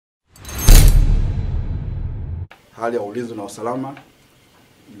hali ya ulinzi na usalama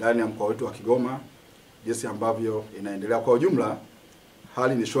ndani ya mkoa wetu wa Kigoma, jinsi ambavyo inaendelea. Kwa ujumla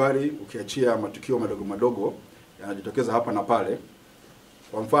hali ni shwari, ukiachia matukio madogo madogo yanajitokeza hapa na pale.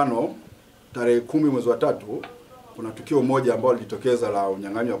 Kwa mfano, tarehe 10 mwezi wa 3 kuna tukio moja ambalo lilijitokeza la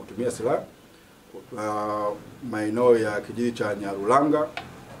unyang'anyi wa kutumia silaha maeneo ya kijiji cha Nyarulanga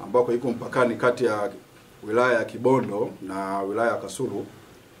ambako iko mpakani kati ya wilaya ya Kibondo na wilaya ya Kasulu.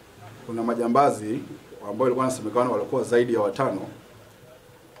 Kuna majambazi ambao walikuwa wanasemekana walikuwa zaidi ya 5.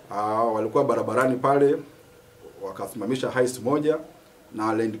 Walikuwa barabarani pale, wakasimamisha Hiace moja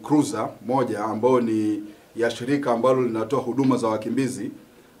na Land Cruiser moja ambao ni ya shirika ambalo linatoa huduma za wakimbizi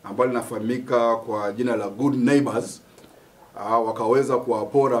ambalo linafahamika kwa jina la Good Neighbors. Wakaweza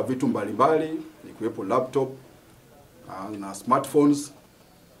kuwapora vitu mbalimbali ikiwepo laptop na smartphones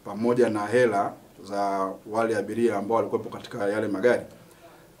pamoja na hela za wale abiria ambao walikuwepo katika yale magari.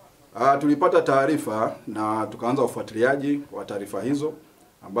 Tulipata taarifa na tukaanza ufuatiliaji wa taarifa hizo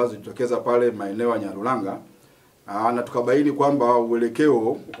ambazo zilitokeza pale maeneo ya Nyarulanga, na tukabaini kwamba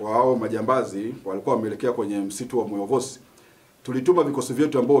uelekeo wa hao majambazi walikuwa wameelekea kwenye msitu wa Muyovosi. Tulituma vikosi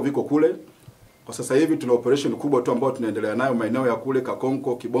vyetu ambao viko kule. Kwa sasa hivi tuna operation kubwa tu ambao tunaendelea nayo maeneo ya kule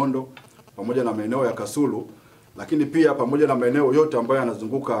Kakonko, Kibondo pamoja na maeneo ya Kasulu, lakini pia pamoja na maeneo yote ambayo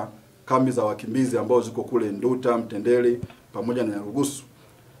yanazunguka kambi za wakimbizi ambao ziko kule Nduta, Mtendeli pamoja na Nyarugusu.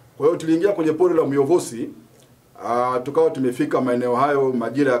 Kwa hiyo tuliingia kwenye pori la Muyovosi, tukawa tumefika maeneo hayo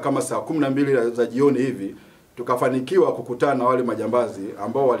majira kama saa 12 za jioni hivi. Tukafanikiwa kukutana na wale majambazi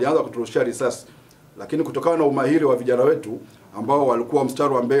ambao walianza kuturushia risasi, lakini kutokana na umahiri wa vijana wetu ambao walikuwa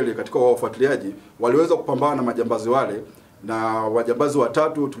mstari wa mbele katika ufuatiliaji, waliweza kupambana na majambazi wale, na wajambazi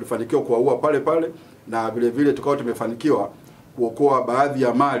watatu tulifanikiwa kuwaua pale pale, na vile vile tukawa tumefanikiwa kuokoa baadhi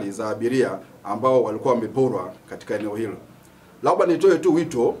ya mali za abiria ambao walikuwa wameporwa katika eneo hilo. Labda nitoe tu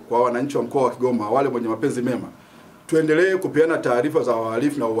wito kwa wananchi wa mkoa wa Kigoma, wale wenye mapenzi mema, tuendelee kupeana taarifa za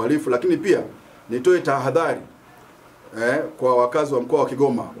wahalifu na uhalifu, lakini pia nitoe tahadhari kwa wakazi wa mkoa wa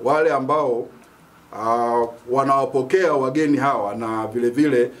Kigoma, wale ambao wanawapokea wageni hawa na vile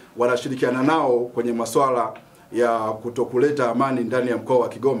vile wanashirikiana nao kwenye masuala ya kutokuleta amani ndani ya mkoa wa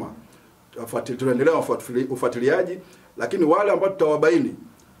Kigoma. Tunaendelea ufuatiliaji, lakini wale ambao tutawabaini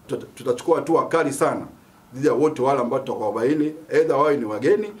tutachukua hatua kali sana dhidi ya wote wale ambao tutawabaini, aidha wawe ni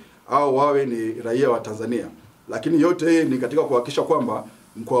wageni au wawe ni raia wa Tanzania. Lakini yote hii ni katika kuhakikisha kwamba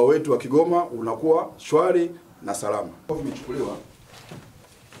mkoa wetu wa Kigoma unakuwa shwari na salama. Vimechukuliwa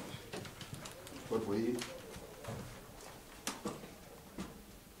kwa hii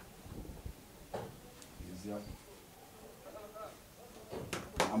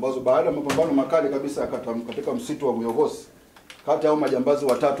ambazo baada ya mapambano makali kabisa katika msitu wa Muyovosi kati ya majambazi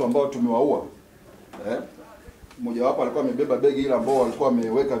watatu ambao tumewaua, mmoja wapo alikuwa amebeba begi ile ambao walikuwa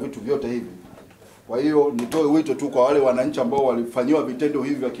wameweka vitu vyote hivi. Kwa hiyo nitoe wito tu kwa wale wananchi ambao walifanywa vitendo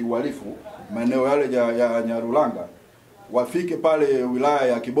hivi vya kiuhalifu maeneo yale ya Nyarulanga, wafike pale wilaya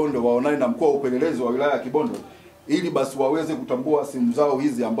ya Kibondo, waonane na mkuu wa upelelezi wa wilaya ya Kibondo ili basi waweze kutambua simu zao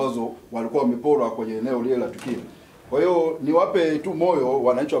hizi ambazo walikuwa wameporwa kwenye eneo lile la tukio. Kwa hiyo niwape tu moyo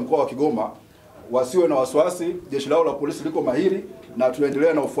wananchi wa mkoa wa Kigoma, wasiwe na wasiwasi. Jeshi lao la polisi liko mahiri na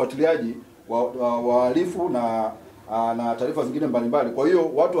tunaendelea na ufuatiliaji wa wahalifu na taarifa zingine mbalimbali. Kwa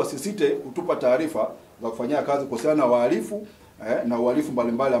hiyo watu wasisite kutupa taarifa za kufanyia kazi kuhusiana na wahalifu na uhalifu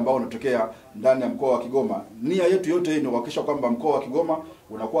mbalimbali ambao unatokea ndani ya mkoa wa Kigoma. Nia yetu yote hii ni kuhakikisha kwamba mkoa wa Kigoma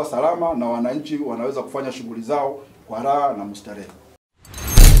unakuwa salama na wananchi wanaweza kufanya shughuli zao kwa raha na mustarehe.